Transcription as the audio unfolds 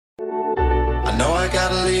know I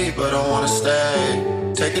gotta leave, but I wanna stay.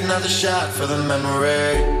 Take another shot for the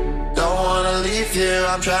memory. Don't wanna leave here,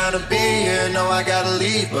 I'm trying to be here. Know I gotta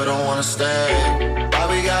leave, but I wanna stay. Why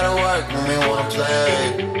we gotta work when we wanna play?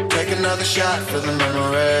 Take another shot for the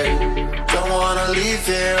memory. Don't wanna leave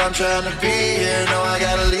here, I'm trying to be here. Know I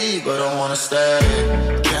gotta leave, but I wanna stay.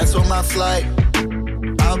 Cancel my flight,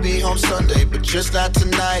 I'll be home Sunday, but just not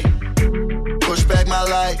tonight. Push back my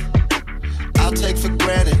light, I'll take for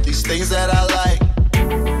granted these things that I like.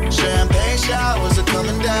 Champagne showers are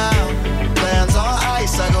coming down, plans on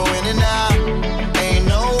ice, I go in and out. Ain't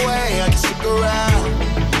no way I can stick around,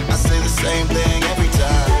 I say the same thing every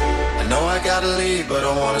time. I know I gotta leave, but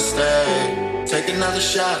I wanna stay. Take another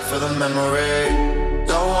shot for the memory.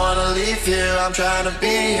 Don't wanna leave here, I'm trying to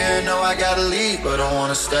be here. Know I gotta leave, but I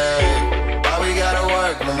wanna stay. Why we gotta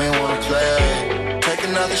work when we wanna play? Take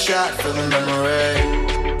another shot for the memory.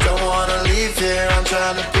 Don't wanna leave here, I'm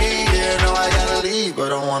trying to be here. Know I gotta leave,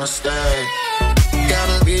 but I wanna stay.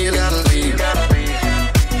 Gotta leave, gotta leave, gotta leave.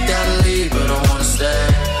 Gotta leave, but I wanna stay.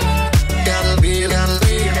 Gotta leave, gotta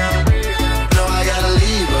leave, gotta leave. Know I gotta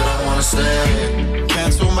leave, but I wanna stay.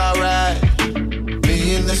 Cancel my ride. Me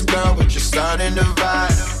and this girl, but you're starting to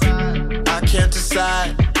vibe. I can't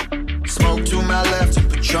decide. Smoke to my left and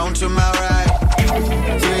Patron to my right.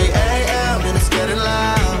 3 a.m. and it's getting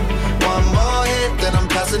loud. One more hit, then I'm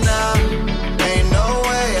passing out. Ain't no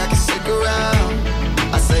way I can stick around.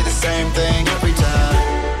 I say the same thing every time.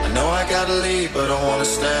 I know I gotta leave, but I wanna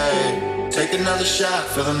stay. Take another shot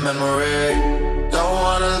for the memory. Don't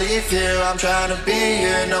wanna leave here, I'm trying to be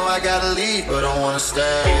here. Know I gotta leave, but I wanna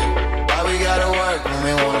stay. Why we gotta work when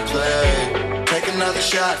we wanna play? Take another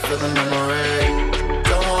shot for the memory.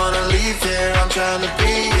 Don't wanna leave here, I'm trying to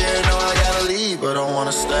be here. Know I gotta leave, but I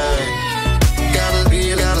wanna stay. Gotta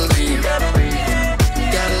leave, gotta leave, gotta leave.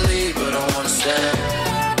 Gotta leave, but I wanna stay.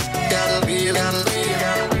 Gotta leave, gotta leave,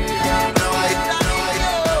 gotta leave. Know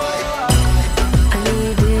I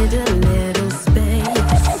needed a little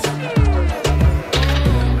space.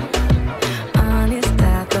 Honest, I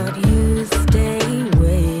thought you'd stay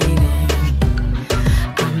waiting.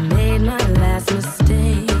 I made my last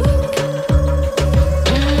mistake.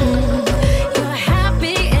 You're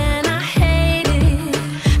happy and I hate it.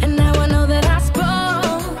 And now I know that I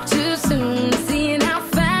spoke too soon. Seeing how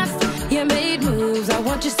fast you made moves. I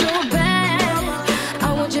want you so bad. I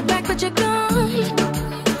want you back, but you're gone.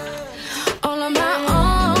 All on my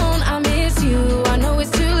own, I miss you. I know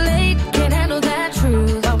it's too late, can't handle that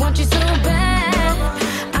truth. I want you so bad.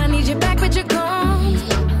 I need you back, but you're gone.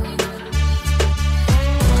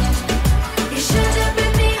 You should have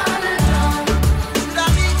been me all along.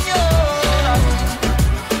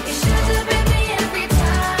 You should have been me every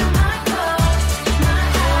time I close my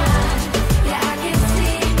eyes. Yeah, I can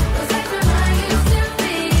see those like when I used to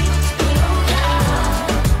be. Oh God,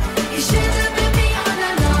 you should have been me all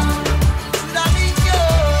along.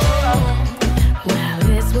 Well,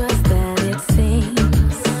 it's worse than it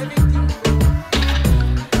seems.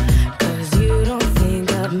 'Cause you don't think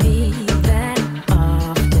of me that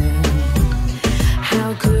often. How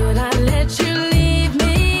could I let you leave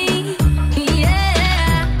me?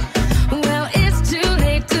 Yeah. Well, it's too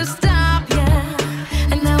late to stop,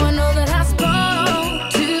 yeah. And now I know that I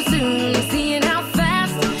spoke too soon. Seeing how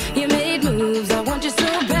fast you made moves. I want you so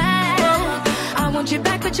bad. I want you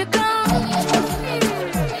back, but you're gone.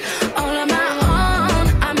 All on my own,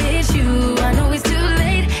 I miss you. I know it's too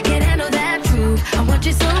late, can't handle that truth. I want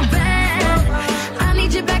you so bad. I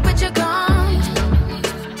need you back, but you're gone.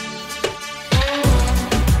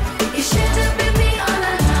 You should have been me all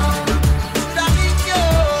along.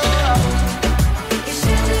 You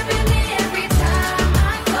should have been me every time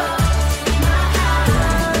I close my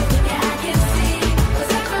eyes. Yeah, I can see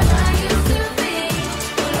what's like when I used to be.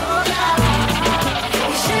 Oh God,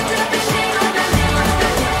 you should have been me all along.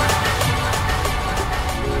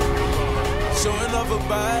 Showing off her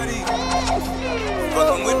body,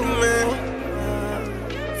 fucking with the man,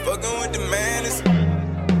 fucking with the man. It's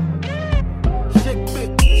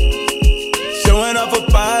showing off her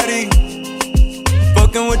body,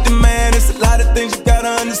 fucking with the man. It's a lot of things you gotta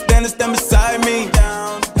understand and stand beside me.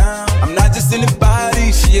 I'm not just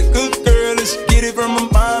anybody, she a good girl and she get it from her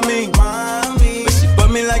mommy. But she put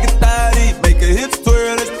me like a thotty, make her hips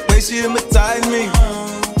twirl, that's the way she hypnotize me.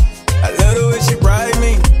 I love the way she ride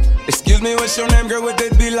me. Excuse me, what's your name, girl? What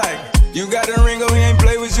that be like? You got a ring, oh, he ain't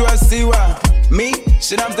play with you, I see why. Me?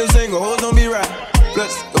 Shit, I'm still single, hoes don't be right.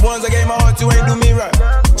 Plus, the ones I gave my heart to ain't do me right.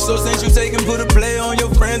 So since you take and put a play on your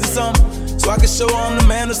friends or something, so I can show her I'm the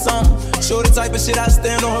man or something. Show the type of shit I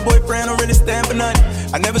stand on, her boyfriend don't really stand for nothing.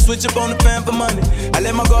 I never switch up on the fan for money. I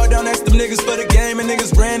let my guard down, ask them niggas for the game and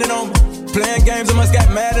niggas ran it on me. Playing games, I must got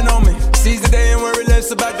mad on me. Seize the day and worry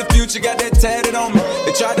less about the future, got that tatted on me.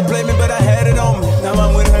 They tried to play me, but I had it on me. Now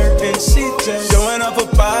I'm with her and she just showing off her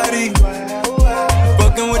body.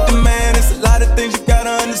 Fucking with the man, it's a lot of things you gotta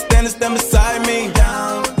understand and stand beside me.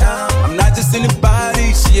 I'm not just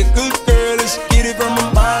anybody, she a good girl and she get it from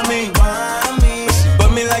her mommy. But she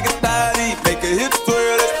put me like a thotty, make her hips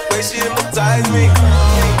twirl, that's the way she hypnotize me.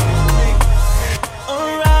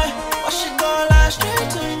 Alright, why she gon' lie straight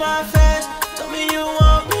to my face? Tell me you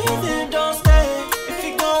want me, then don't stay. If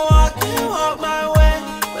you gon' walk, then walk my way.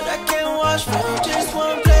 But I can't watch from just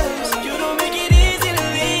one place. You don't make it easy to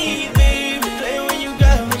leave, baby. Play when you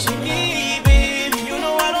got what you need, baby. You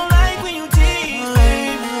know I don't like when you tease,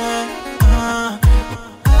 baby.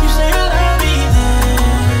 You say you love me, then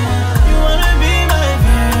you wanna be my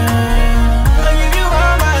girl. I give you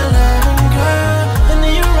all my love, girl, and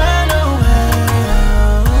then you run away.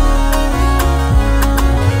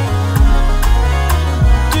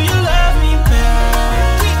 Do you love me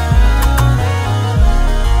back?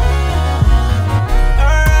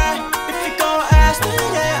 Alright, if you gon' ask, then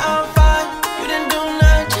yeah, I'm fine. You didn't do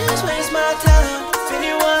nothing, just waste my time. If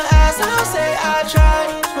anyone asks, I'll say I tried.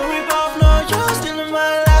 But we both know you're still in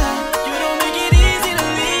my life. You don't make it easy to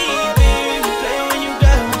leave, baby. Play when you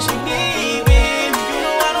got what you need, baby. You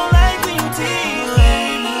know I don't like when you tease,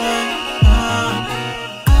 baby.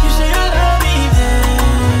 You say you love me, then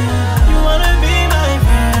you wanna be my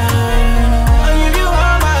girl. I give you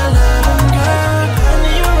all my love, girl, and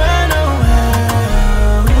then you run away.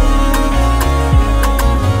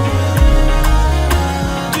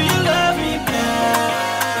 Do you love me back?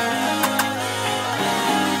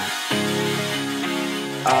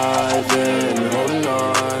 I've been holding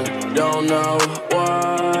on, don't know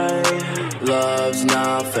why. Love's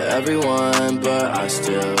not for everyone, but I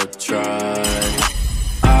still try.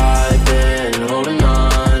 I've been holding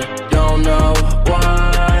on, don't know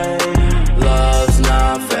why. Love's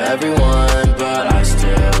not for everyone, but I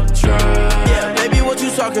still try. Yeah, baby, what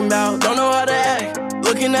you talking about? Don't know how to act.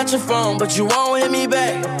 Looking at your phone, but you won't hit me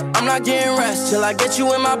back. I'm not getting rest till I get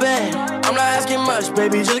you in my bed. I'm not asking much,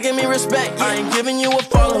 baby, just give me respect. I ain't giving you a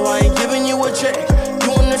follow, I ain't giving you a check.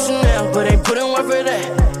 You in the Chanel, but ain't putting work for that.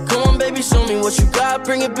 Come on, baby, show me what you got,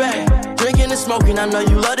 bring it back. Drinking and smoking, I know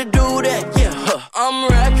you love to do that. Yeah, I'm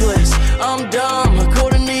reckless, I'm dumb,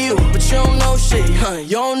 according to you, but you don't know shit,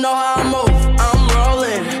 you don't know how I move. I'm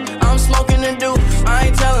rolling, I'm smoking and do. I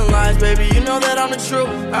ain't telling lies, baby, you know that I'm the truth.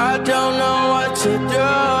 I don't know what to do,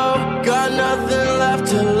 got nothing left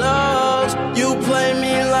to lose. You play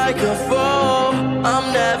me like a fool,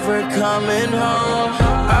 I'm never coming home.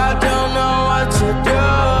 I don't know what to do,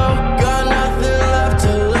 got nothing left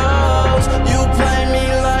to lose. You play me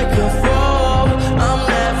like a fool, I'm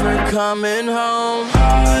never coming home.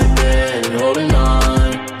 I've been holding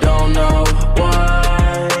on, don't know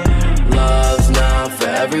why. Love's not for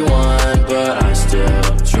everyone, but I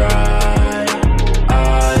still try.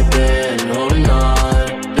 I've been holding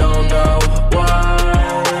on, don't know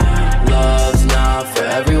why. Love's not for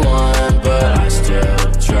everyone, but I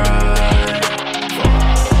still try.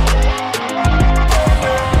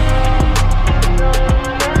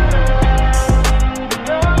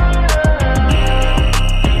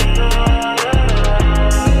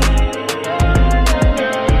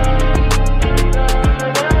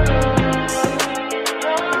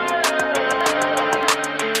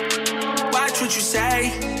 Watch what you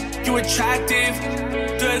say, you attractive.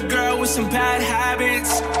 Good girl with some bad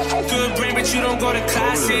habits. Good brain, but you don't go to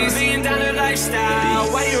classes. $1 million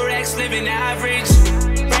lifestyle, why your ex living average?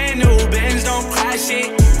 Brand new Benz, don't crash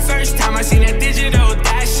it. First time I seen that digital,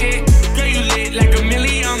 that shit. Girl, you lit like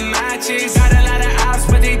 1,000,000 matches. Got a lot of ops,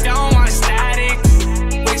 but they don't want static.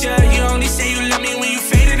 With ya, you only say you love me when you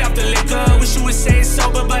faded off the liquor. Wish you would say it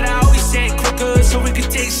sober, but I always say it quicker. So we could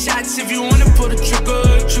take shots if you wanna pull the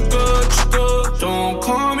trigger. Don't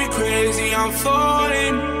call me crazy, I'm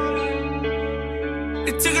falling.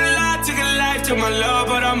 It took a life, took my love,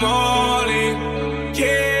 but I'm all in.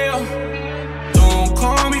 Yeah. Don't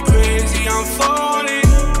call me crazy, I'm falling.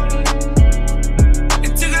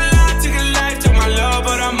 It took a life, took my love,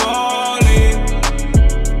 but I'm all in.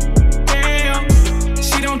 Damn.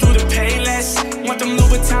 She don't do the pay less. Want them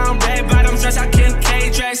Louboutin red bottoms dress, I can't K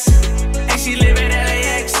dress. And she live at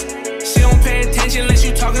LAX. She don't pay attention unless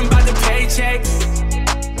you talking about the paycheck.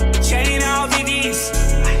 Chain all VVs.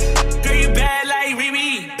 Girl, you bad like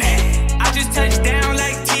Riri. Bad. I just touched down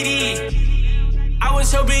like TD. I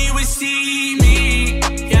was hoping you would see me.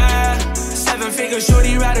 Yeah. 7-figure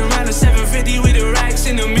shorty riding around a 750 with the racks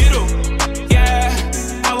in the middle. Yeah.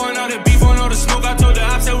 I want all the beef, want all the smoke. I told the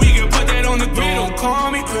ops that we can put that on the grill. Don't call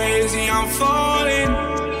me crazy, I'm falling.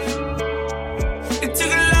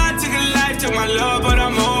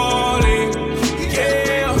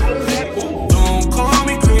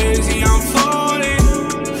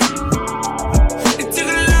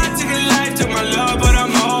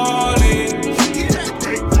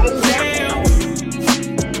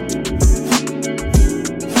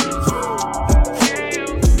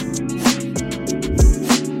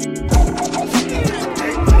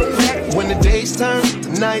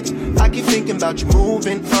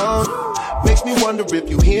 moving on. Makes me wonder if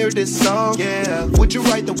you hear this song. Yeah, would you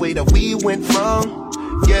write the way that we went wrong?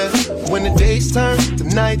 Yeah, when the days turn to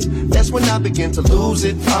nights, that's when I begin to lose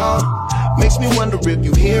it all. Makes me wonder if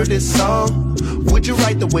you hear this song. Would you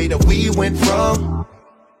write the way that we went wrong?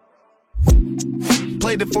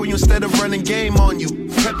 Played it for you instead of running game on you.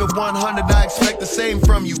 Kept it 100, I expect the same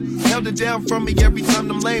from you. Held it down from me every time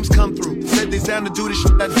them lames come through. Said they down to do the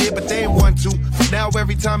shit I did, but they ain't want to. Now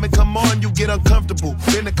every time it come on, you get uncomfortable.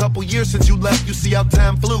 Been a couple years since you left, you see how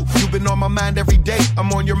time flew. You've been on my mind every day,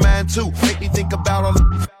 I'm on your mind too. Make me think about all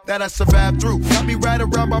that I survived through. Got me right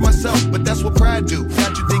around by myself, but that's what pride do.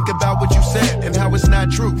 Got you think about what you said and how it's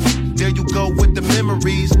not true. There you go with the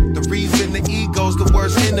memories. The reason the ego's the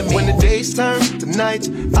worst enemy. When the days turn to nights,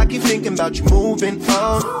 I keep thinking about you moving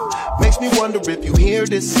on. Makes me wonder if you hear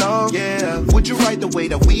this song. Yeah, would you write the way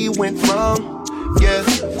that we went wrong? Yeah,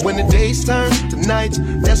 when the days turn to nights,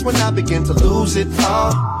 that's when I begin to lose it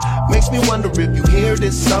all. Makes me wonder if you hear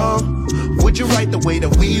this song. Would you write the way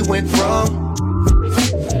that we went wrong?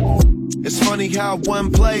 It's funny how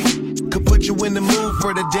one play could put you in the mood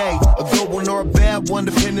for the day. A good one or a bad one,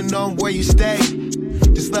 depending on where you stay.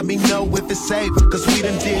 Just let me know if it's safe, cause we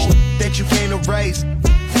done did that you can't erase.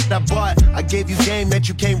 I bought, I gave you game that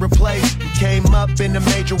you can't replace. You came up in a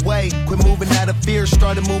major way. Quit moving out of fear,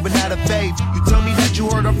 started moving out of faith. You tell me that you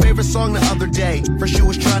heard our favorite song the other day. First you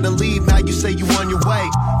was trying to leave, now you say you on your way.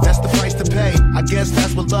 That's the price to pay, I guess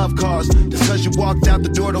that's what love costs. Just cause you walked out the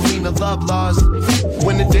door don't mean the love lost.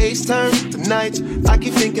 When the days turn to nights, I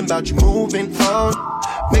keep thinking about you moving on.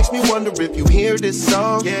 Makes me wonder if you hear this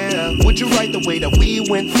song. Yeah, would you write the way that we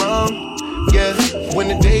went wrong? Yeah, when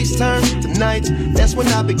the days turn to nights, that's when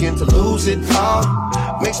I begin to lose it all.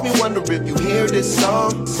 Makes me wonder if you hear this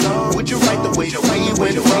song. Would you write the way that we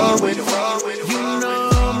went wrong? You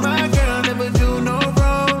know my girl never do no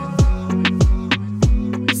wrong.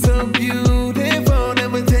 So beautiful,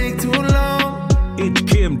 never take too long. It's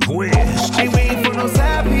Kim Twist. Ain't waiting for no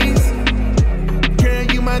side piece. Girl,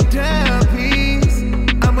 you my timepiece.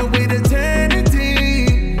 I'ma wait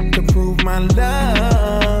eternity to prove my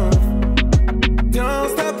love. Don't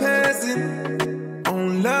stop passing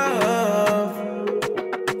on love.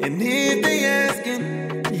 And if they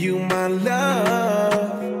asking, you my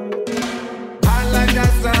love. I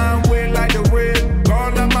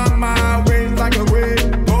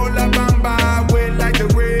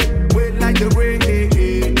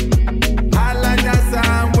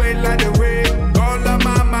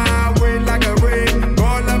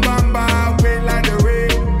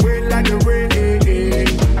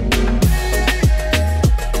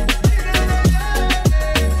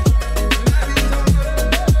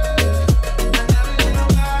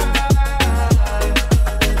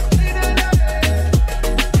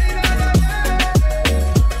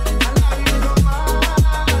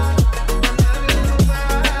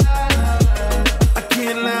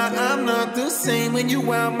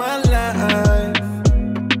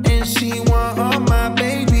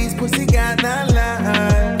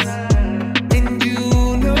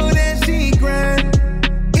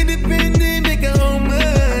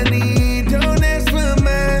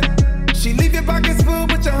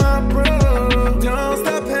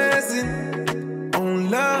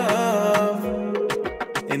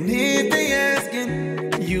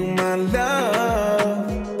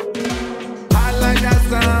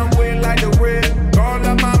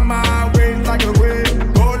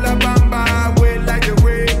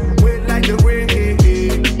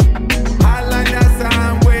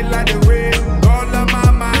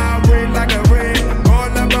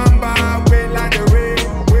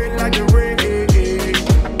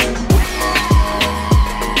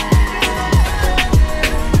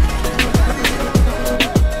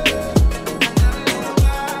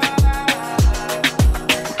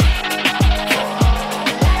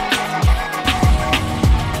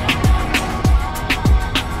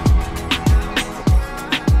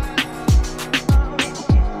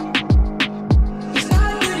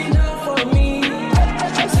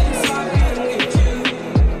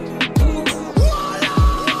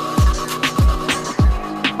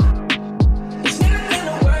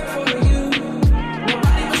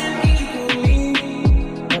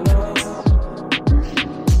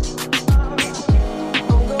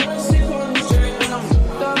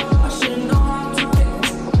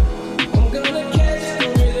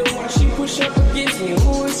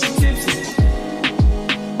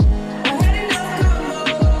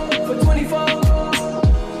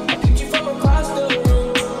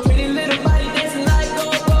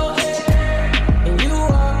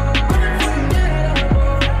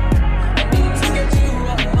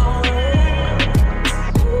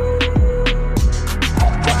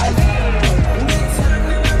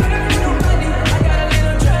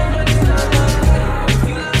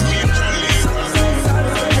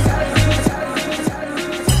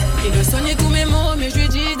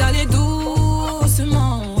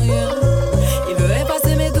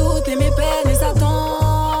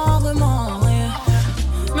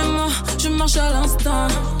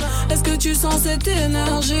tu sens cette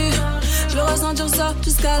énergie? Je veux ressentir ça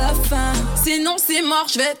jusqu'à la fin. Sinon c'est mort,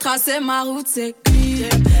 je vais tracer ma route. C'est qui?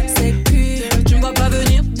 C'est qui? Tu me vois pas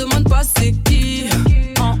venir, demande pas c'est qui.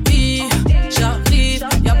 En I, j'arrive,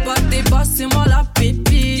 y'a pas de débat, c'est moi la pépite.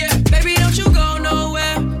 Yeah, baby, don't you go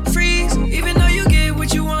nowhere. Freeze, even though you get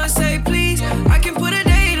what you want, say please. I can put a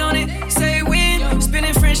date on it, say when.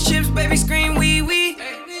 Spinning French chips, baby, scream wee wee.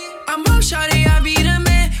 I'm up, shawty, I be the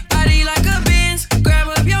man. Body like a Benz. Grab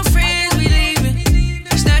up your friends, we leaving.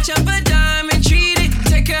 Snatch up a dime and treat it.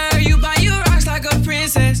 Take care of you, buy you rocks like a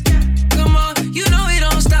princess. Come on, you know it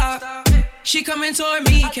don't stop. She coming toward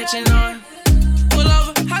me, catching on. Pull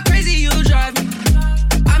over, how crazy you drive me.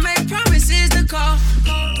 I make promises to call.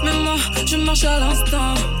 Mais moi, je marche à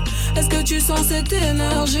l'instant. Est-ce que tu sens cette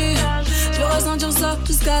énergie? Je veux ressentir ça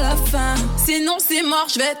jusqu'à la fin. Sinon c'est mort,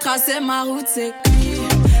 je vais tracer ma route. C'est qui?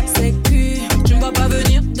 C'est qui? Tu me vois pas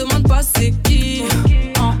venir, demande pas c'est qui.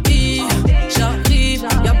 En I, j'arrive,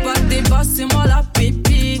 y'a pas de débat, c'est moi la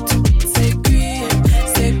pépite. C'est qui?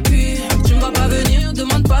 C'est qui? Tu me vois pas venir,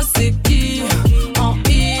 demande pas c'est qui. En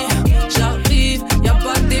I, j'arrive, y'a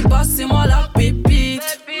pas de débat, c'est moi la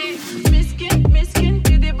pépite. Mesquine,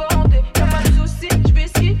 t'es débordé. Y'a pas de soucis, j'vais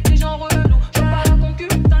ski, les gens relous. J'en parle à concu,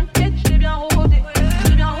 t'inquiète, j'l'ai bien rodé.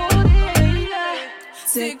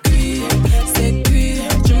 C'est qui? C'est qui?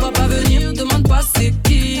 Tu me vois pas venir, demande pas c'est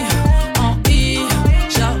qui. En I,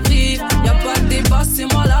 j'arrive, y'a pas de débat, c'est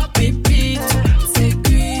moi la pépite. C'est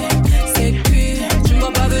qui? C'est qui? Tu me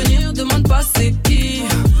vois pas venir, demande pas c'est qui.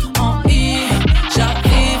 En I,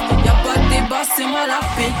 j'arrive, y'a pas de débat, c'est moi la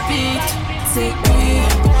pépite. C'est qui?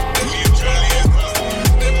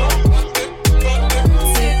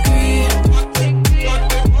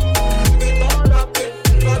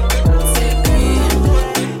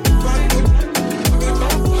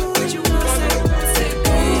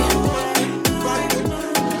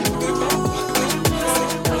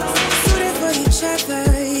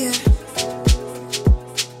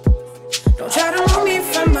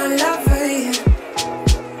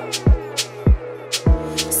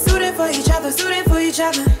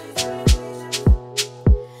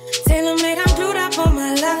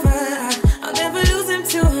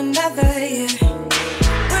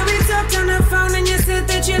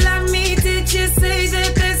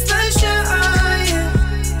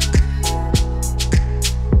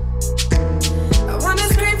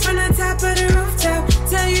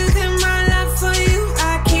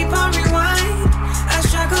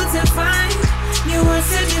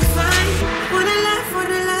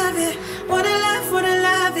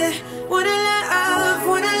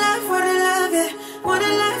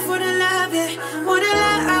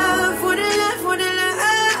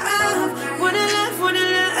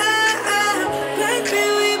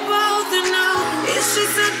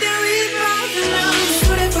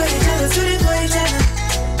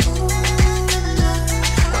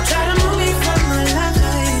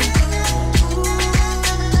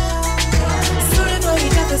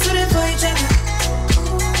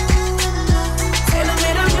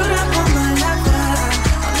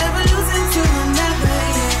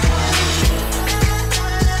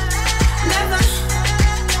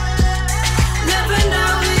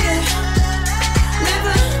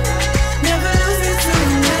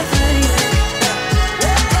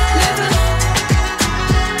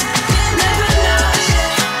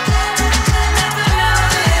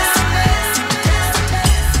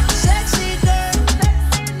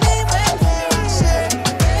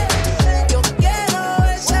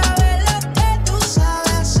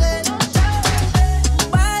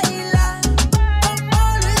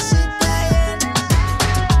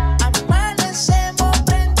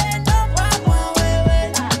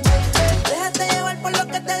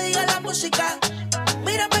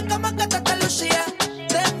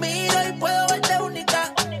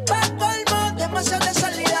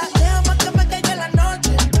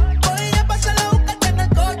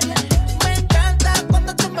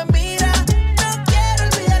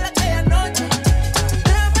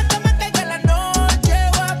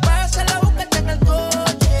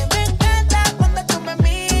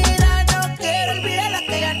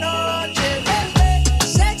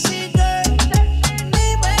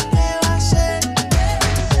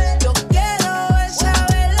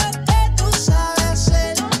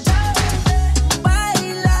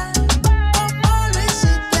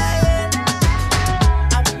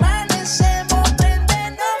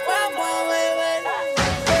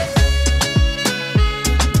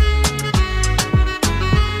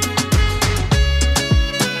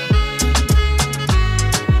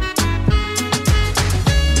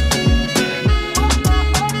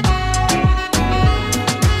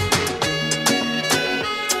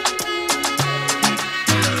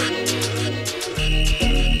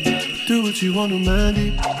 you want to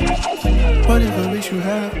Mandy? What if I makes you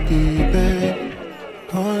happy, babe?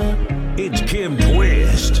 Oh yeah. It's Kim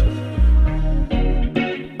Twist.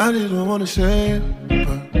 I just don't wanna say it,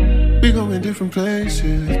 but we go in different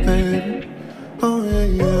places, baby. Oh yeah,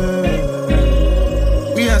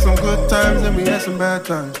 yeah. We had some good times and we had some bad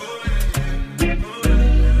times.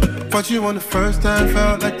 Fought you on the first time,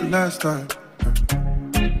 felt like the last time.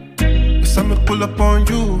 Guess I'ma pull up on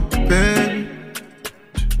you, baby.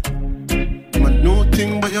 My new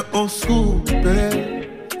thing, but you're old school, baby.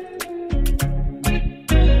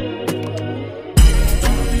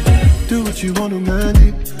 Do what you wanna,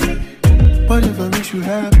 Mandy. What if I makes you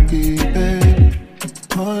happy, baby?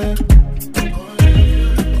 Oh yeah.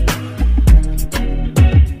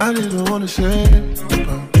 I just don't wanna say it,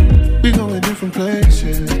 but we go in different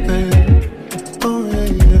places, baby. Oh yeah,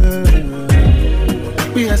 yeah.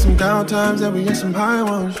 We had some down times and we had some high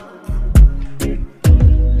ones.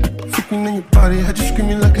 Freaking in your body, had you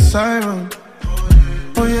screaming like a siren.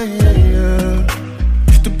 Oh yeah, yeah, yeah.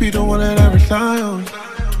 Used to be the one that I rely on.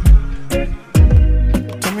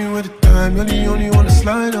 Tell me where the time, you're the only one to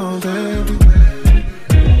slide on, baby.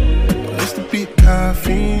 I used to be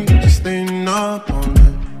caffeine, just staying up all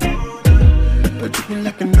night. But you me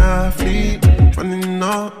like an athlete, running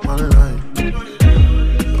up my line.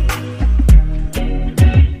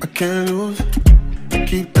 I can't lose,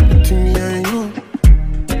 keep that between me and you.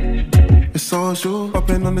 It's social,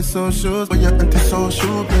 popping on the socials, but you're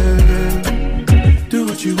anti-social, baby. Do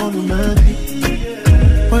what you want to, Mandy.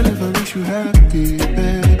 What if I makes you happy,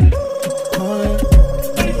 baby? Oh yeah.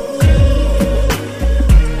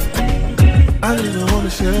 I just don't wanna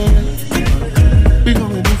say it. We go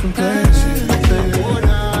in different places, baby.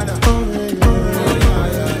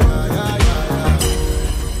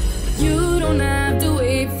 You don't have to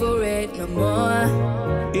wait for it no more.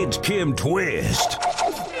 It's Kim Twist.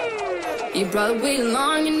 You probably waited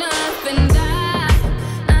long enough, and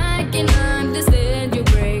I can understand you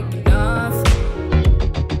breaking off.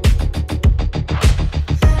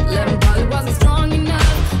 Love probably wasn't strong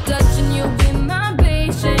enough, touching you with my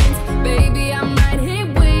patience. Baby, I'm right here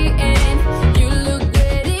waiting. You look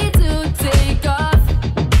ready to take off.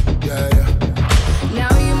 Yeah, yeah.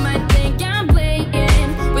 Now you might think I'm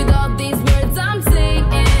playing with all these words I'm saying.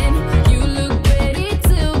 You look ready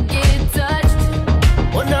to get touched.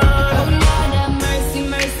 Oh no.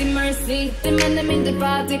 Them and them in the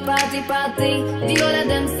party, party, party. The all of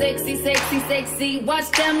them sexy, sexy, sexy. Watch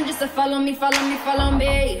them just to follow me, follow me, follow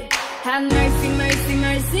me. Have mercy, mercy,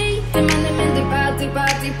 mercy. Them and them in the party,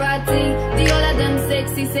 party, party. The all of them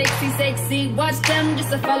sexy, sexy, sexy. Watch them just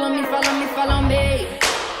to follow me, follow me, follow me.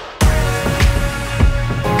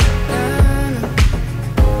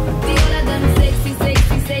 The all of them sexy,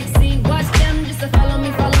 sexy, sexy. Watch them just to follow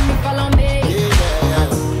me, follow me, follow me.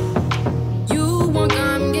 You won't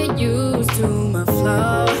come get used to my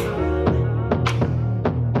flow,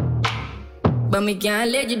 but me can't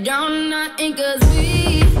let you down, nothing, cause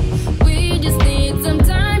we just need some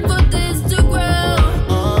time for this to grow.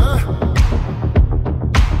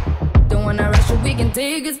 Don't wanna rush it, we can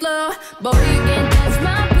take it slow. Boy, you can't touch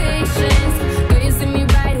my patience. Girl, you see me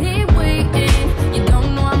right here waiting. You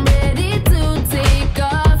don't know I'm ready to take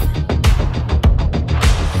off.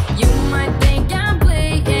 You might think I'm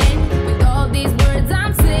playing with all these words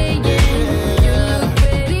I'm saying. You look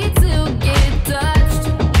ready to get touched.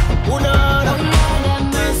 Oh Lord, have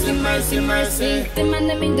mercy, mercy, mercy. Them and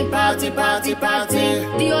them in the party, party, party.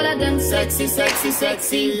 The all of them sexy, sexy,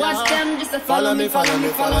 sexy. Watch them just to follow me, follow me,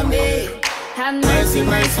 follow me. Have mercy,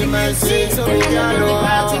 mercy, mercy. Them and them in the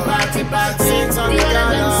party, party, party. The all of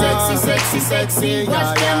them sexy, sexy, sexy.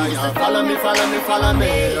 Watch them just to follow me, follow me, follow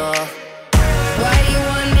me. Why you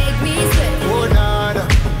wanna make me sweat? Oh no.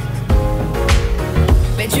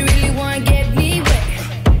 Bet you really wanna get me wet.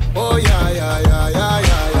 Oh yeah, yeah, yeah, yeah,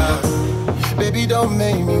 yeah, yeah. Baby, don't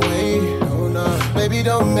make me wait. Oh no. Baby,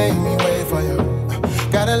 don't make me wait for you.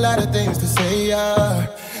 Got a lot of things to say, yeah.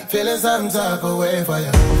 Feeling some type of way for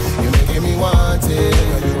you. You making me want it.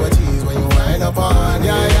 Girl, you a tease when you wind up on.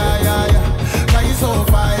 Yeah, yeah, yeah, yeah. Girl, you so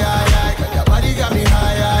fire, yeah, yeah. Girl, your body got me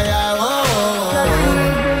high, yeah, yeah. Oh,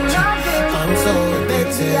 I'm so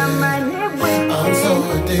addicted. I'm so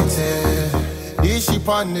addicted. This sheep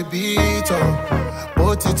on the beat, oh.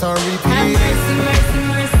 Put it on repeat. Mercy, mercy,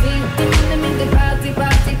 mercy. Them in the party,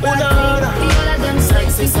 party, party. The all of them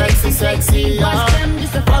sexy, sexy, sexy. Watch them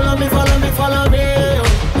just to follow me, follow me, follow me.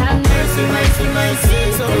 Have mercy, mercy,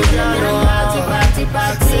 mercy. So we got party, party,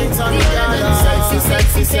 party. The all of them sexy,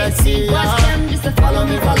 sexy, sexy. Watch them just to follow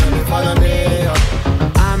me, follow me, follow me.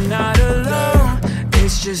 I'm not alone.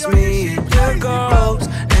 It's just me and your goals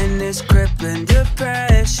and this crippling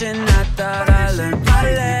depression. I thought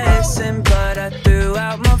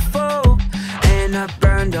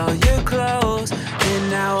burned all your clothes, and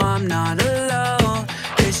now I'm not alone.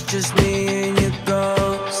 It's just me and your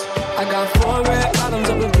ghost. I got 4 red bottoms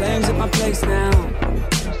up in flames at my place now.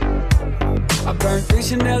 I burned 3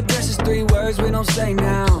 Chanel dresses, 3 words we don't say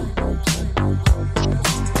now.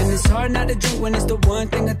 And it's hard not to drink when it's the one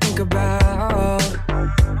thing I think about.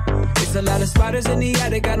 There's a lot of spiders in the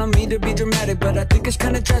attic, I don't mean to be dramatic, but I think it's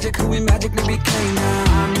kinda tragic who we magically became now.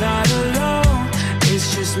 I'm not alone,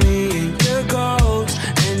 it's just me and your ghost.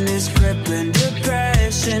 And this crippling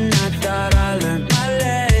depression, I thought I learned my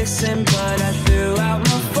lesson, but I threw out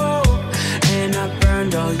my phone, and I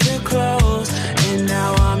burned all your clothes, and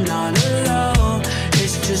now I'm not alone,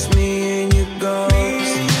 it's just me and your ghost.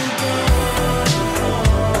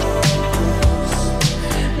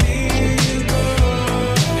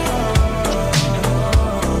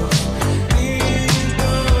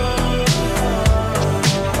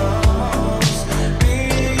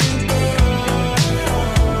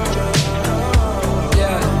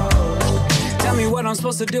 I'm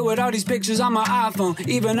supposed to do with all these pictures on my iPhone,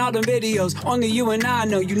 even all the videos, only you and I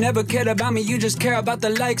know. You never cared about me, you just care about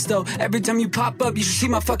the likes though. Every time you pop up, you should see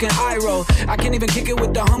my fucking eye roll. I can't even kick it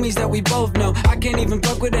with the homies that we both know. I can't even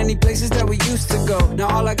fuck with any places that we used to go. Now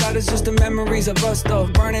all I got is just the memories of us though.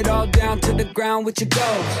 Burn it all down to the ground with your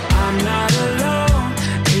ghost. I'm not alone,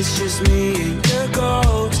 it's just me and your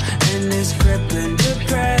ghost. And this crippling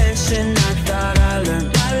depression, I thought I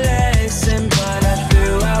learned my lesson, but I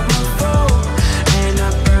threw out my phone,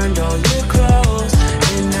 burned all your clothes,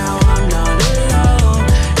 and now I'm not alone.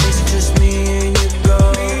 It's just me and your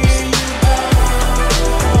ghost.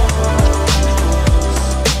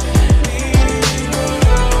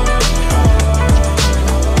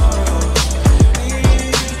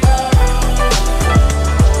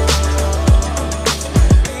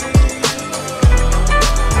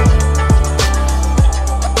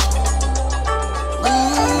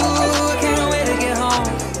 Ooh, I can't wait to get home.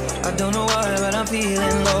 I don't know why, but I'm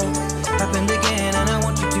feeling low. Happened again, and I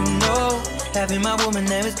want you to know, having my woman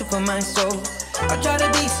there is good for my soul. I try to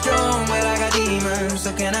be strong, but I got demons.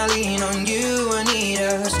 So can I lean on you? I need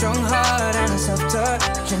a strong heart and a soft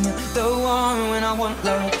touch, and you're the one when I want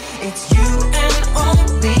love. It's you and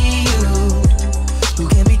only you who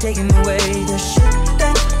can be taking away the shit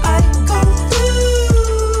that I go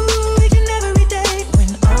through each and every day. When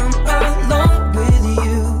I'm alone with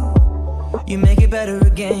you, you make it better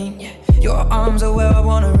again. Yeah. Your arms are where I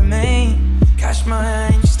wanna remain. Catch my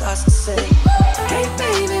hand, she starts to say, hey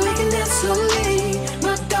baby, we can dance slowly.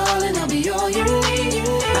 My darling, I'll be all you need.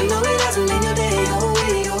 I know it hasn't been your day,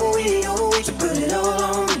 oh we, so put it all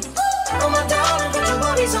on me. Oh my darling, put your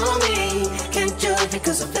worries on me. Can't judge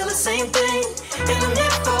because I feel the same thing. And I'm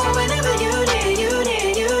there for whenever you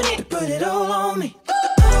need to put it all on me.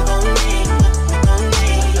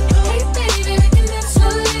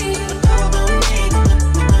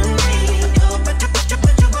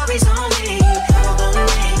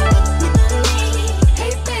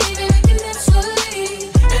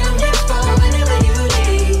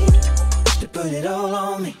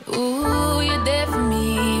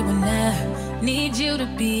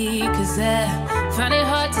 Find it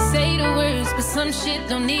hard to say the words, but some shit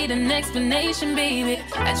don't need an explanation, baby.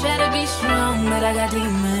 I try to be strong, but I got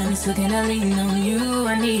demons. So can I lean on you?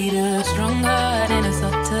 I need a strong heart and a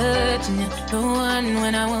soft touch, and you're the one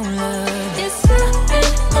when I won't love. It's you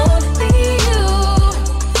and only you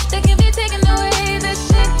that can be taking away the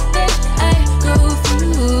shit that I go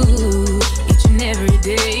through each and every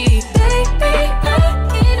day. Baby, I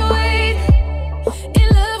can't wait. In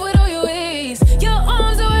love with all your ways, your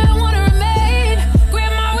arms are where I wanna remain.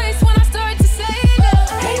 Grab my waist when I start to say no.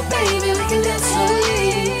 Hey baby, we can dance slowly.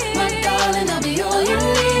 My darling, I'll be all you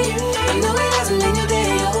need. I know it hasn't been your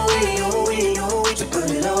day, oh we, so put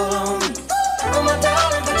it all on me. Oh my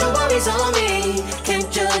darling, put your worries on me. Can't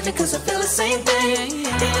judge it cause I feel the same thing.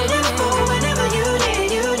 And I'm for whenever you need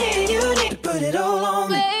to put it all on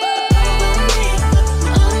me.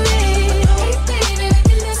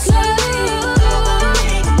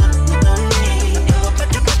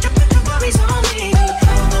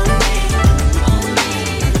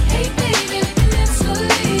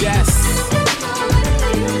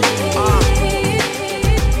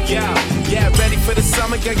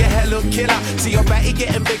 Girl, your hair look killer. See your body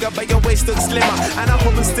getting bigger, but your waist looks slimmer. And I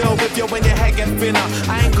hope I'm still with you when your hair get thinner.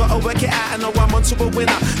 I ain't gotta work it out, I know I'm onto a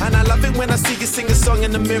winner. And I love it when I see you sing a song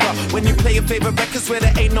in the mirror. When you play your favorite records where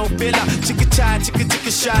there ain't no filler. Chicka chai, chicka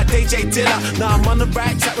chicka shy, DJ Dilla. Now I'm on the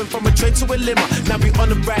right track, went from a train to a limo. Now we on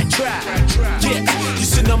the right track. Yeah,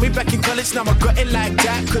 used to know me back in college, now I got it like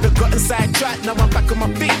that. Could've gotten sidetracked, now I'm back on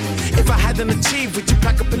my feet. If I hadn't achieved, would you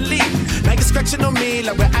pack up and leave? Now you're scratching on me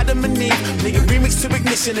like we're Adam and Eve. Playing remix to ignore.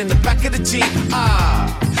 ignition in the back of the Jeep.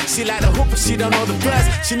 She like the hoop, but she don't know the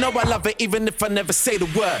words. She know I love her even if I never say the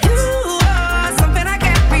word. You are something I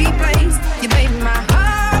can't replace. You made my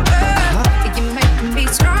heart beat. You make me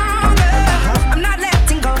stronger. I'm not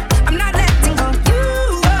letting go. I'm not letting go.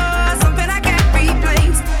 You are something I can't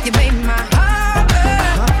replace. You made my heart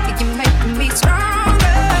beat. You make me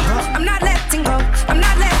stronger. I'm not letting go. I'm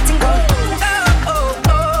not letting go.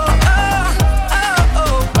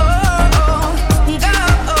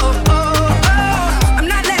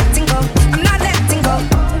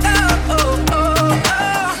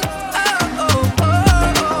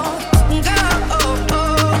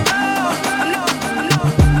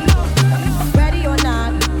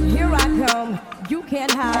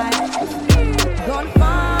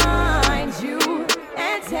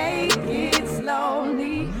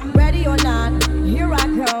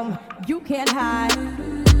 Can't hide,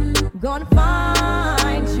 gonna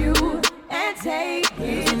find you and take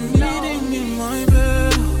it slow. There's a meeting in my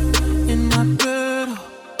bed, in my bed.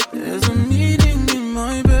 There's a meeting in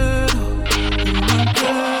my bed, in my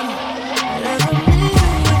bed. There's a meeting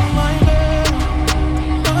in my bed,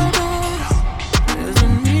 my bed. There's a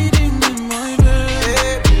meeting in my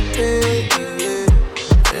bed,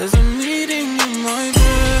 There's a meeting in my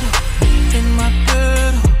bed, in my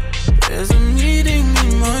bed. There's a meeting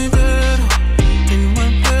in my bed.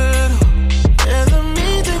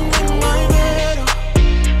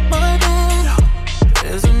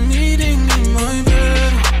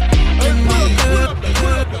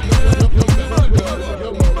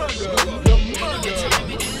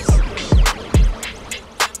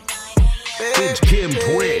 It's Kim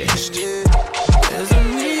Twist. There's a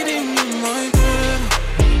meeting in my bed,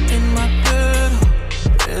 in my bed.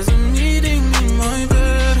 There's a meeting in my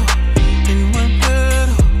bed, in my bed.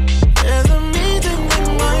 There's a meeting in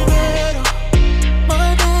my bed,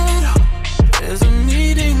 my bed. There's a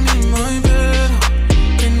meeting in my bed,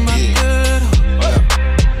 in my bed.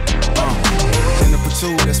 In the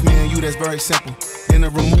pursuit, that's me and you, that's very simple. In the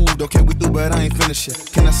removed, okay, we through, but I ain't finished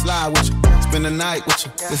yet. Can I slide with you? Spend the night with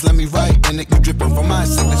you. Just let me write, and it you dripping from my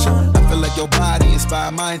signature. I feel like your body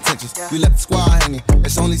inspired my intentions. We left the squad hanging,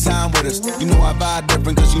 it's only time with us. You know I vibe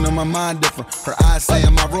different, cause you know my mind different. Her eyes say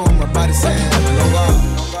in my room, her body saying heaven, no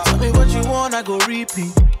lie. Tell me what you want, I go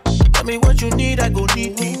repeat. Tell me what you need, I go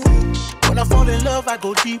deep, deep. When I fall in love, I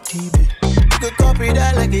go deep, deep. You could copy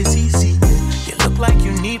that like it's easy. You look like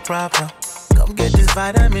you need proper. Come get this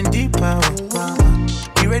vitamin D power.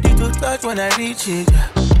 Be ready to touch when I reach it.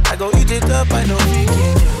 I go eat it up, I know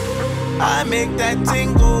vegan. I make that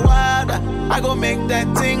thing go wild. I go make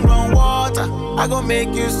that thing run water. I go make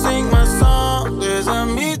you sing my song. There's a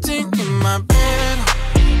meeting in my bed,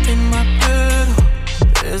 in my bed.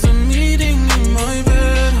 There's a meeting in my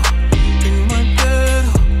bed, in my bed.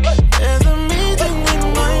 There's a meeting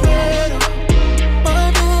in my bed,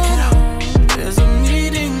 my bed. There's a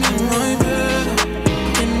meeting in my bed,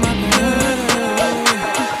 in my bed.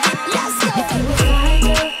 If you a fly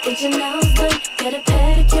girl, get your nails done, get a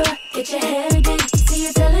pedicure, get your hair did. See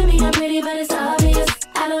you telling me I'm pretty, but it's obvious.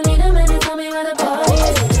 I don't need a man to tell me where the party is.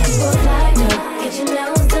 If you a fly girl, get your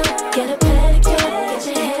nails done, get a pedicure, get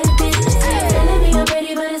your hair did. See you telling me I'm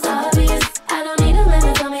pretty, but it's obvious. I don't need a man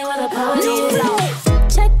to tell me where the party is.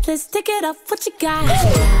 Checklist, tick it off, what you got?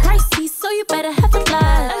 Pricey, so you better have a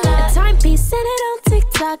lot. A timepiece, set it on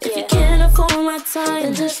TikTok. If you can't afford my time,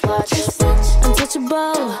 then just watch.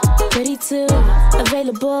 Untouchable, ready to,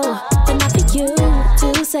 available. Then not for you,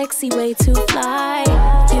 too sexy, way too fly.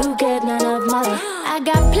 You get none of my love. I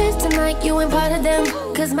got plans tonight, you ain't part of them.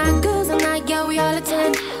 Cause my girls are not, yeah, we all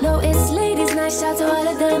attend. No, it's ladies' night, shout to all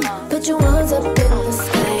of them. Put your ones up in the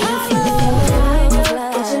sky.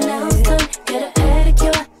 Get your nails done, get a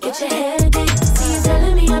pedicure, get your hair did. See you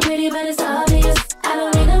telling me I'm pretty, but it's obvious. I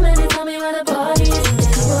don't need a man to tell me where the party is. If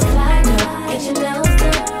you a fly girl, get your nails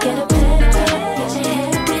done, get a pedicure, get your hair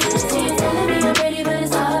did. See you telling me I'm pretty, but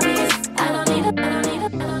it's obvious. I don't need a.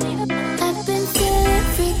 I've been feeling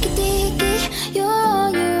freaky deaky. You're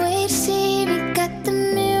on your way to see me. Got the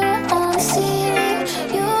mirror on the ceiling.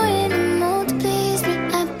 You're in the mood to please me.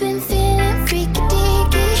 I've been feeling freaky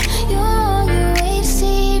deaky. You're on your way to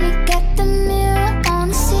see me. Got the mirror on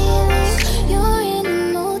the ceiling. You're in the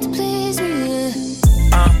mood to please me.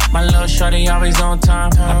 My little shorty always on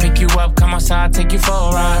time. I pick you up, come outside, take you for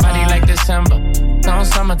a ride. Body like December, don't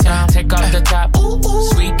summertime. Take off the top,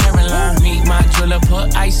 sweet Caroline. Meet my jeweler,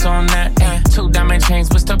 put ice on that. 2 diamond chains,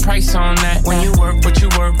 what's the price on that? When you work, what you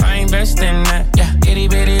work, I invest in that. Yeah, itty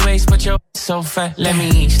bitty waist, but your so fat. Let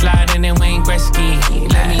me slide in and Wayne Gretzky.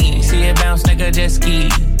 Let me see it bounce like a jet ski.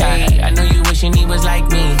 Ay, I know you wishing he was like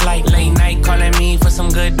me. Like late night calling me for some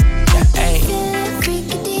good. Ay.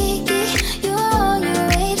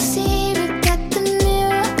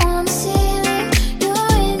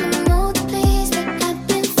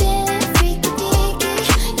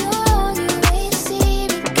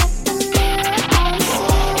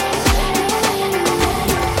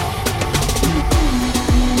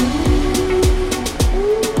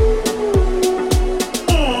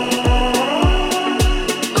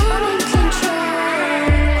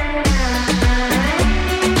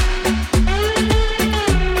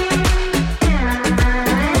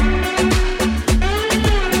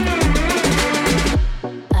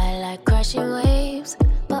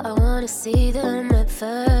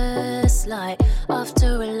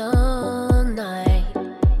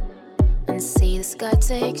 sky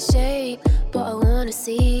take shape, but I wanna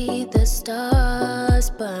see the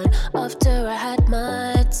stars burn after I had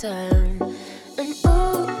my turn. And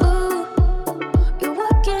ooh, you're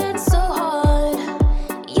working so hard.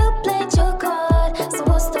 You played your card, so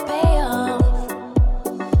what's the payoff?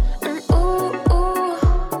 And ooh,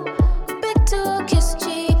 big to kiss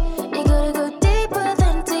cheap. You gotta go deeper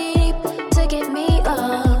than deep to get me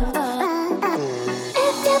off.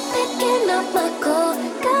 If you're picking up my call,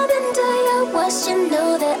 come and do your worst. You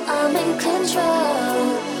know that I'm in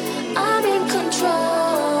control. I'm in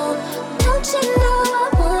control. Don't you know I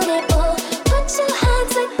want it all? Put your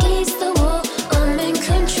hands against the wall. I'm in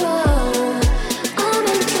control. I'm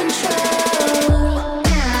in control.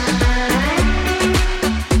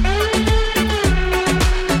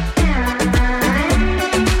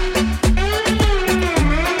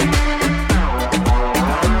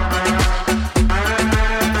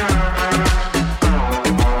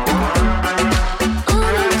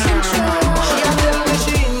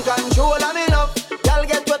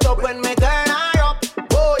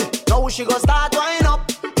 She go start wind up.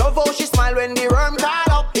 Love how she smile when the worm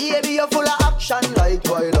call up. Baby, you're full of action like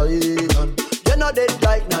Twilight. You're not dead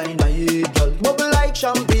like 9-9, girl. Bubble like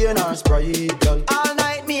champagne or Sprite, girl. All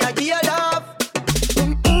night me I give you love.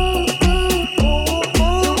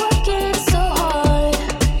 You're working so hard.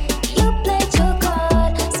 You played your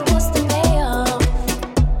card, so what's the payoff?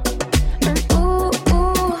 And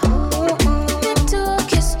big to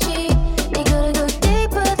kiss cheap. You gotta go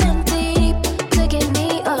deeper than deep to get me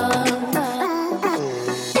off.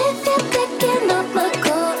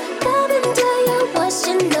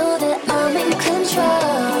 You know that I'm in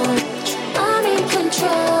control. I'm in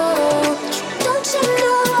control. Don't you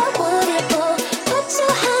know I want it all? Put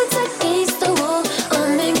your hands against the wall.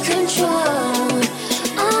 I'm in control.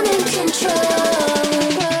 I'm in control.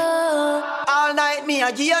 All night me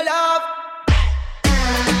I give you love.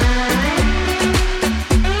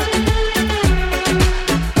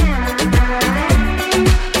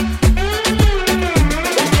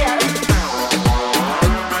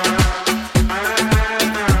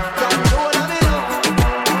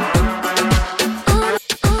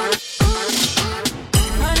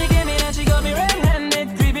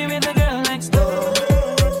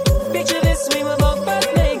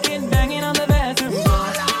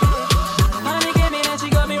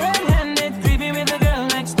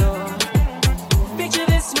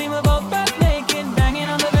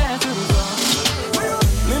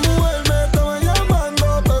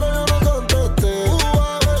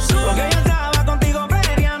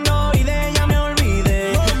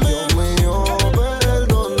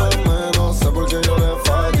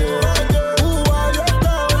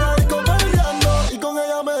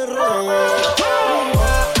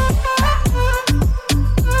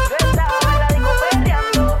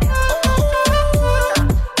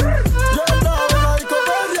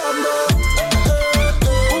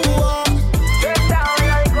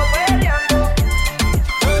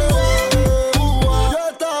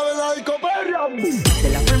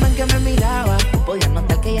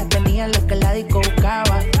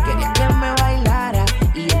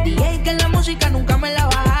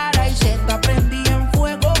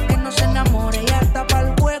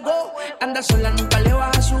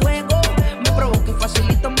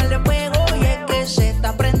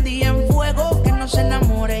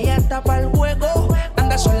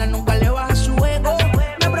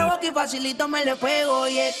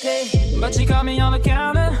 But she caught me on the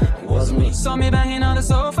counter. It wasn't me. Saw me banging on the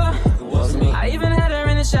sofa. It wasn't me. I even had her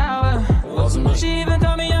in the shower. It wasn't me. She even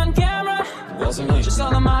caught me on camera. It wasn't me. She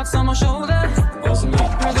saw the marks on my shoulder. It wasn't me.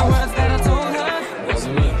 Heard the words that I told her. It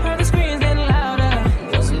wasn't me. Heard the screams getting louder.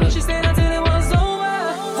 It wasn't me. She stayed until it was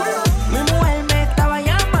over. Mi mujer me estaba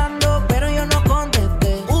llamando, pero yo no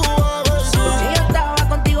contesté. Porque yo estaba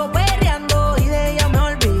contigo perreando y de ella me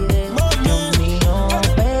olvidé. Dios mío,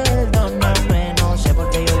 perdóname, no sé por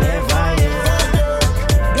qué yo le fallé.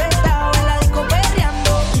 Yo estaba en la disco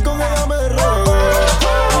perreando y con ella me robé.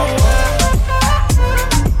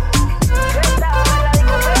 Yo estaba en la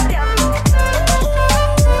disco perreando.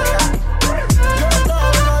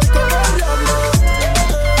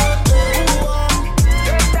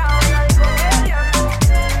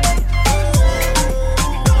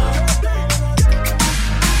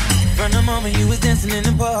 From the moment you was dancing in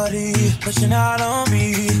the party, pushing out on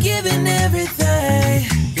me, giving everything,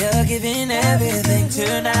 you're giving everything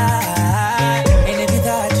tonight. And if you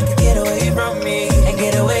thought you could get away from me and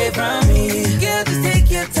get away from me, girl, just take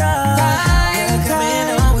your time. You're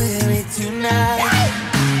coming on with me tonight.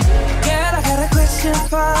 Girl, I got a question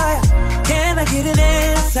for you. Can I get an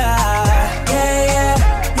answer? Yeah, yeah,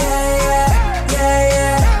 yeah, yeah,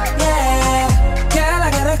 yeah, yeah, yeah.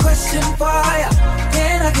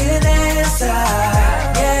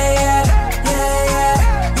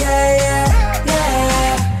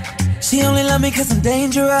 'cause I'm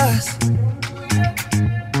dangerous.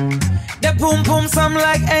 That boom boom sound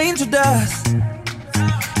like angel dust.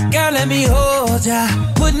 Girl, let me hold ya.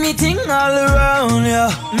 Put me ting all around ya.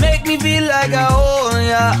 Make me feel like I own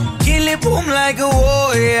ya. Kill it boom like a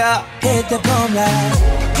warrior. Hit the boom like.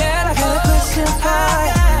 Girl, I got a question for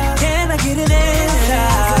ya. Can I get an answer?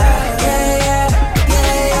 Yeah, yeah, yeah,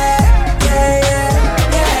 yeah, yeah, yeah,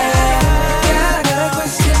 yeah. Girl, I got a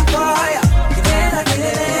question for ya. Can I get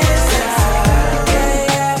an answer? Yeah,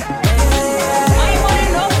 yeah, yeah, yeah. My money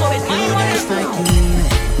no good, my money dance like you mean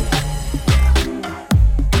it.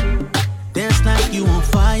 Dance like you on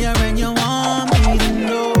fire and you want me to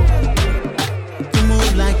know. You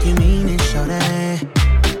move like you mean it, shorty.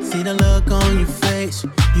 See the look on your face.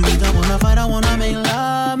 You don't wanna fight, I wanna make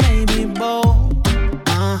love, maybe both.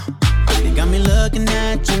 They got me looking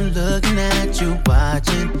at you,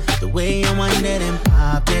 watching the way you wind it and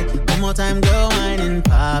pop it. One more time, go wine and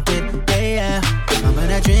pop it, yeah. Remember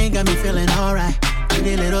that drink got me feeling alright.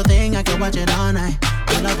 Pretty little thing, I can watch it all night.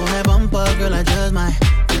 Pull up on that bumper, girl, I just might.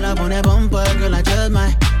 Pull up on that bumper, girl, I just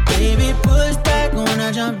might. Baby, push back when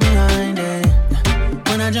I jump behind it.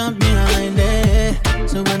 When I jump behind it.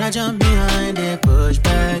 So when I jump behind it, push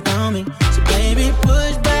back on me. So baby,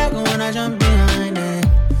 push back when I jump behind it.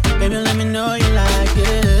 Baby, let me know you like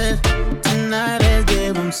it. Tonight, let's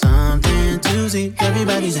give them something to see.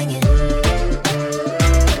 Everybody singing.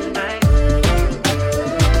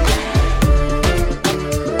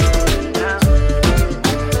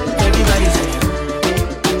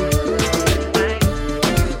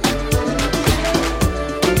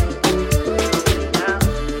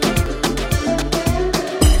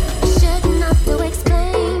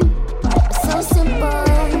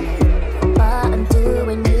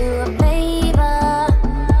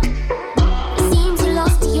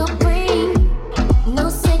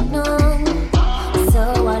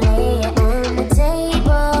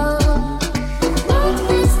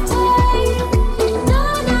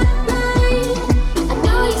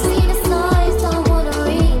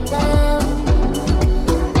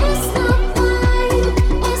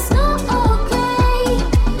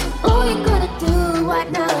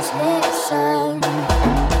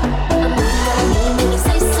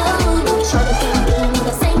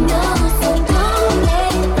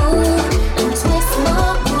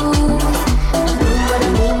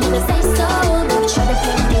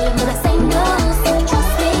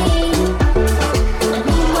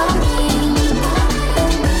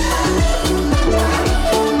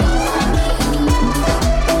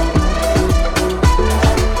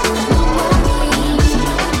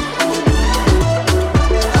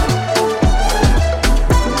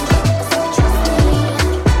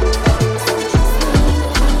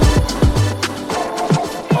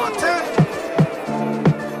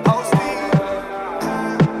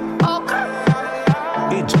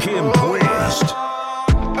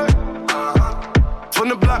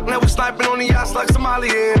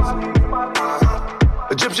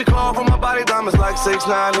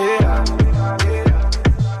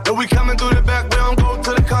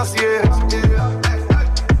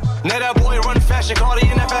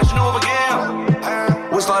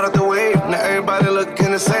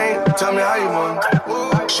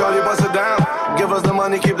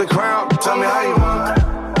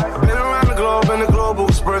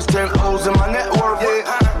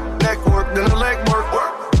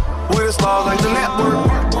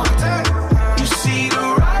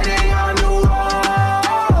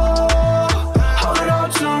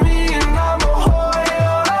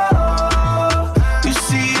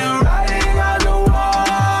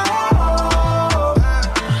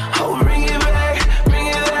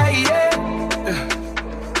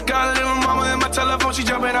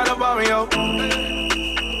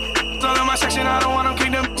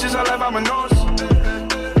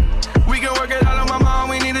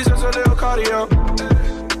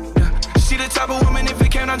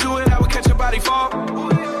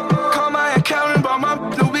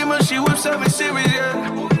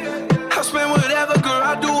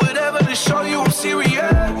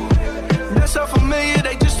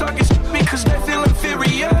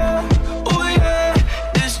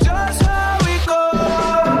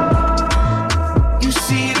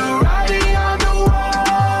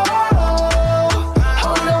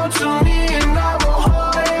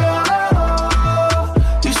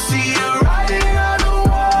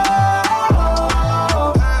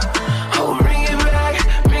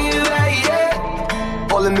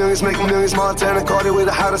 Montana, caught it with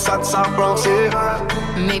the hottest out the South Bronx, yeah.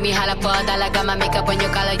 Make me holla for $1, got my makeup on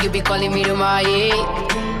your collar, you be calling me tomorrow,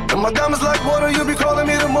 yeah. And my diamonds like water, you be calling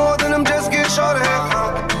me tomorrow, then I'm just getting shorty.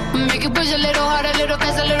 Make it push a little harder, a little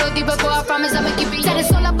faster, a little deeper, boy, I promise I'ma keep it. Said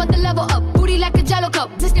it's all about the level up, booty like a jello cup.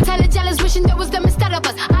 Tell the jealous, wishing there was them instead of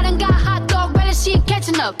us. I done got hot dog, relish, she ain't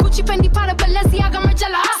catching up. Gucci, Fendi, Prada, Balenciaga,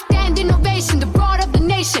 Margiela. Stand innovation, the broad of the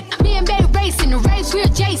nation. Me and Bay racing, the race we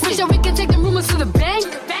adjacent. Wish that we could take the rumors to the bank.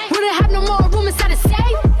 Wouldn't have no more room inside the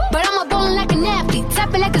safe. But I'm a bone like an athlete,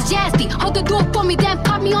 tap it like it's jazzy. Hold the door for me, then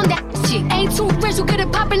pop me on that shit. Ain't too rich, you get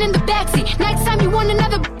it popping in the backseat. Next time you want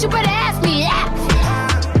another, you better ask me. Yeah.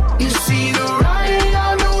 You see the writing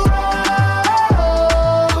on the wall.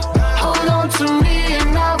 Hold on to me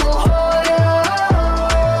and I will hold you.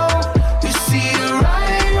 You see the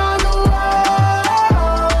writing on the wall.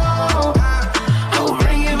 Oh,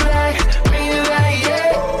 bring it back,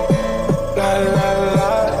 yeah. La la la,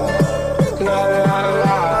 la la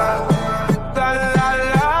la, la la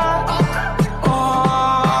la. Oh,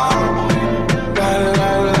 la la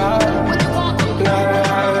la, la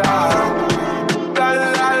la la.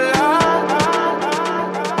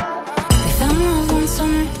 We found love one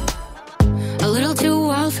summer, a little too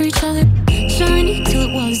wild for each other. Shiny till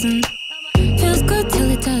it wasn't, feels good till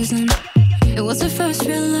it doesn't. It was her first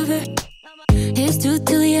real lover, his too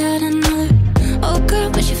till he had another. Oh girl,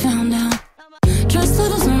 but she found out, trust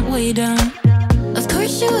levels went way down. Of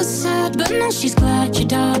course she was sad, but now she's glad she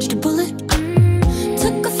dodged a bullet.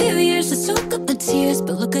 Took a few years to soak up the tears,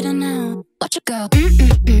 but look at her now. Watch her go.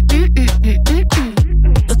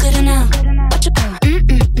 Look at her now. Watch her go.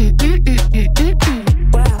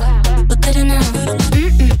 Wow. Look at her now.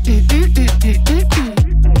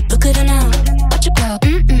 Look at her now. Watch her go.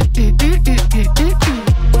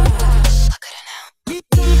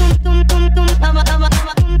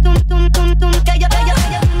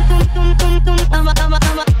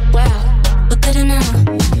 Wow. Look at her now.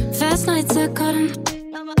 Fast nights I caught him.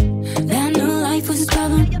 That new life was his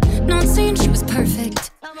problem. Not saying she was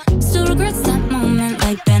perfect, still regrets that moment.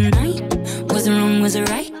 Like that night, was it wrong, was it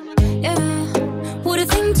right? Yeah, what a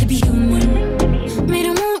thing to be human. Made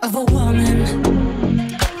her more of a woman.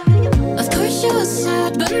 Of course she was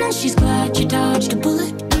sad, but now she's glad she dodged a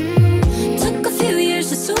bullet. Took a few years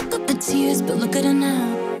to soak up the tears, but look at her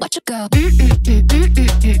now. Watch her go.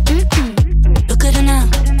 Look at her now.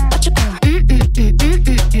 Watch her go.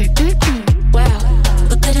 Wow.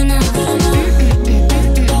 Look at her now. Look at her now.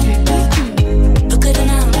 Watch her go. Wow. Look at her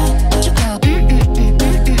now.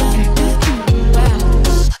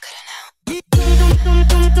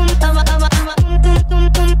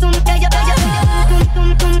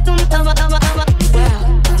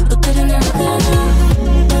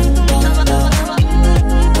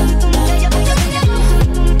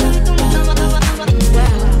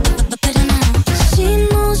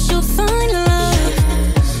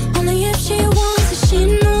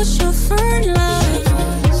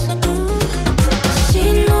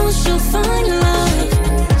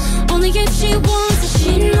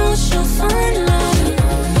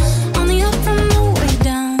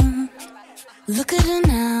 Look at her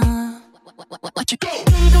now. Watch her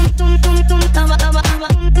go.